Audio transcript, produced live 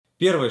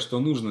Первое, что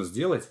нужно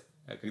сделать,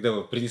 когда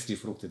вы принесли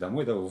фрукты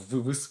домой, да,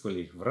 вы высыпали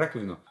их в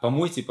раковину,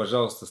 помойте,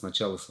 пожалуйста,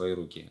 сначала свои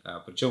руки.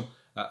 Причем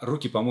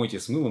руки помойте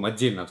с мылом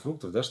отдельно от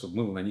фруктов, да, чтобы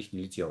мыло на них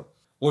не летело.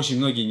 Очень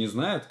многие не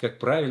знают, как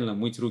правильно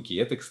мыть руки.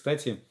 Это,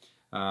 кстати,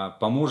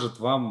 поможет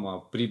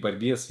вам при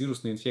борьбе с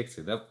вирусной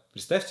инфекцией. Да?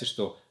 Представьте,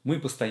 что мы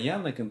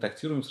постоянно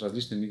контактируем с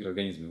различными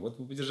микроорганизмами. Вот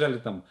вы подержали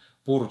там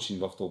поручень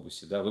в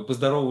автобусе, да? Вы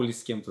поздоровались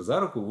с кем-то за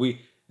руку,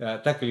 вы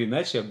так или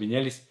иначе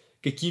обменялись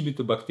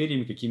какими-то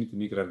бактериями, какими-то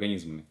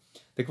микроорганизмами.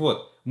 Так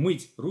вот,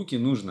 мыть руки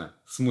нужно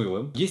с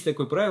мылом. Есть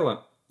такое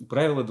правило,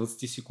 правило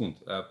 20 секунд.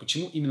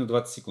 Почему именно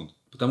 20 секунд?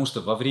 Потому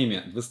что во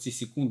время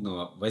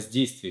 20-секундного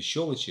воздействия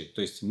щелочи,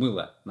 то есть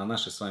мыла на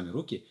наши с вами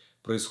руки,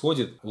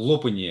 происходит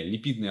лопание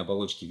липидной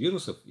оболочки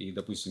вирусов. И,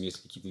 допустим,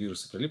 если какие-то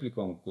вирусы прилипли к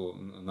вам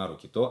на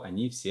руки, то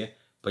они все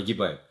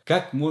погибают.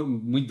 Как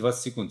мыть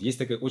 20 секунд? Есть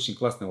такой очень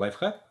классный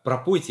лайфхак.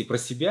 Пропойте про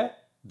себя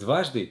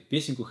дважды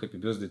песенку Happy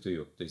Birthday to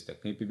You. То есть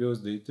так, Happy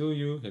Birthday to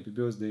You, Happy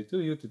Birthday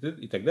to You,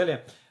 и так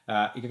далее.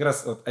 И как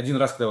раз вот один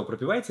раз, когда вы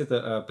пропеваете,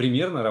 это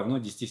примерно равно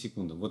 10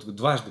 секундам. Вот вы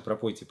дважды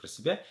пропойте про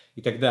себя,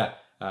 и тогда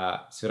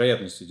с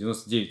вероятностью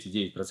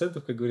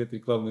 99,9%, как говорят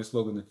рекламные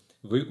слоганы,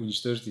 вы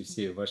уничтожите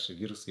все ваши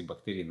вирусы и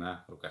бактерии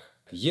на руках.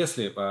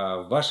 Если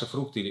ваши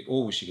фрукты или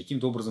овощи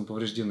каким-то образом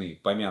повреждены,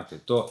 помяты,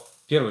 то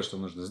первое, что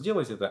нужно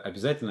сделать, это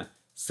обязательно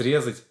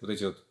срезать вот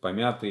эти вот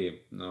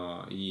помятые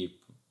и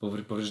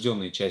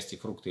поврежденные части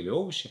фрукта или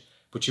овощи.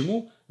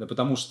 Почему? Да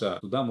потому что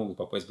туда могут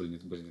попасть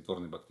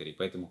болезнетворные бактерии.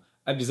 Поэтому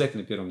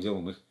обязательно первым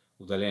делом их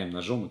удаляем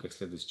ножом и как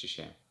следует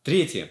счищаем.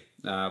 Третье.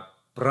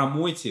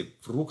 Промойте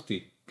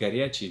фрукты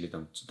горячей или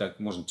там, так,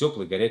 можно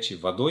теплой, горячей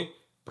водой,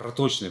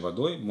 проточной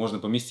водой. Можно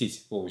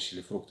поместить овощи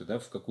или фрукты, да,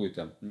 в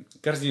какую-то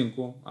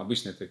корзинку.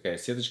 Обычно это такая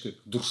сеточка,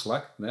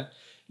 дуршлаг. Да,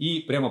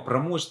 и прямо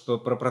промочь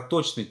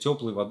проточной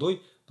теплой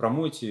водой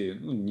промойте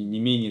не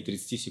менее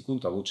 30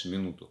 секунд, а лучше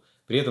минуту.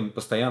 При этом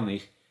постоянно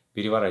их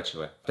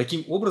переворачивая.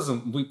 Таким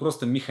образом, вы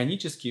просто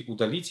механически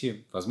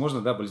удалите, возможно,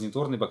 да,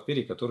 болезнетворные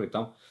бактерии, которые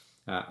там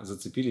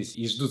зацепились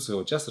и ждут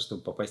своего часа,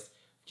 чтобы попасть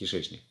в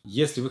кишечник.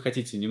 Если вы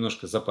хотите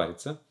немножко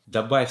запариться,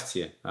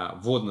 добавьте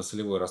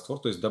водно-солевой раствор,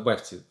 то есть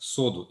добавьте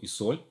соду и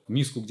соль в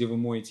миску, где вы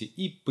моете,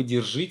 и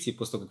подержите,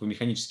 после того, как вы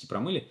механически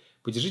промыли,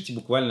 подержите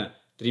буквально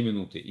 3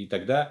 минуты, и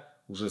тогда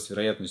уже с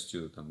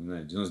вероятностью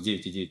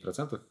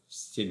 99,9%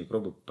 все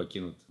микробы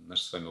покинут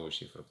наши с вами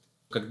овощи и фрукты.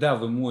 Когда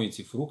вы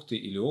моете фрукты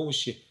или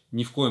овощи,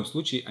 ни в коем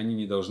случае они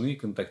не должны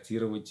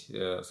контактировать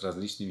с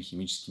различными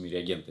химическими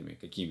реагентами.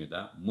 Какими,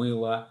 да?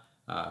 Мыло,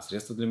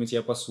 средства для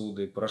мытья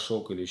посуды,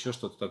 порошок или еще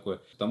что-то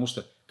такое. Потому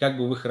что, как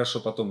бы вы хорошо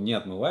потом не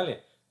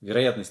отмывали,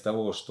 вероятность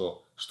того,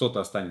 что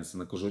что-то останется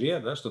на кожуре,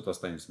 да, что-то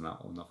останется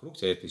на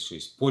фрукте, а это еще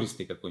есть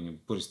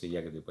пористые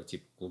ягоды по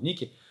типу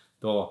клубники,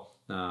 то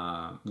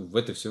в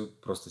это все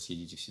просто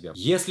съедите в себя.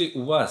 Если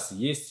у вас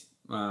есть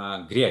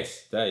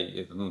грязь, да,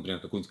 это, например,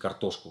 какую-нибудь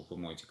картошку вы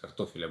моете,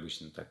 картофель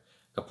обычно так,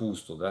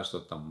 капусту, да,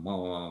 что-то там,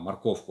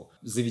 морковку.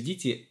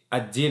 Заведите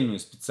отдельную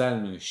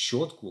специальную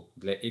щетку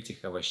для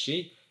этих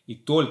овощей и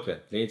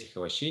только для этих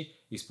овощей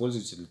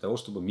используйте для того,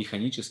 чтобы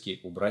механически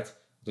убрать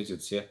вот эти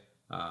вот все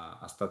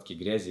остатки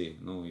грязи,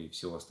 и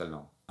всего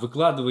остального.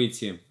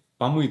 Выкладываете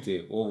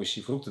помытые овощи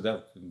и фрукты,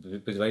 да,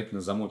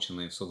 предварительно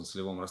замоченные в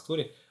содно-солевом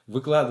растворе,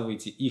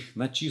 выкладываете их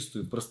на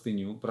чистую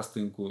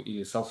простынку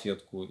или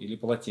салфетку, или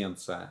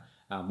полотенце.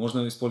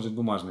 Можно использовать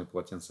бумажные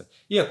полотенца.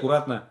 И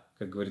аккуратно,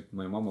 как говорит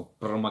моя мама,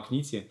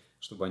 промокните,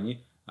 чтобы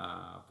они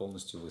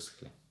полностью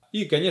высохли.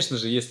 И, конечно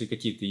же, если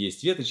какие-то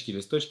есть веточки,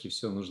 листочки,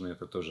 все нужно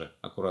это тоже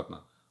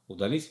аккуратно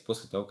удалить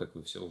после того, как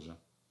вы все уже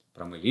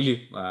промыли.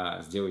 Или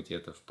сделайте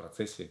это в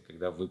процессе,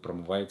 когда вы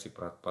промываете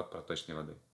под проточной водой.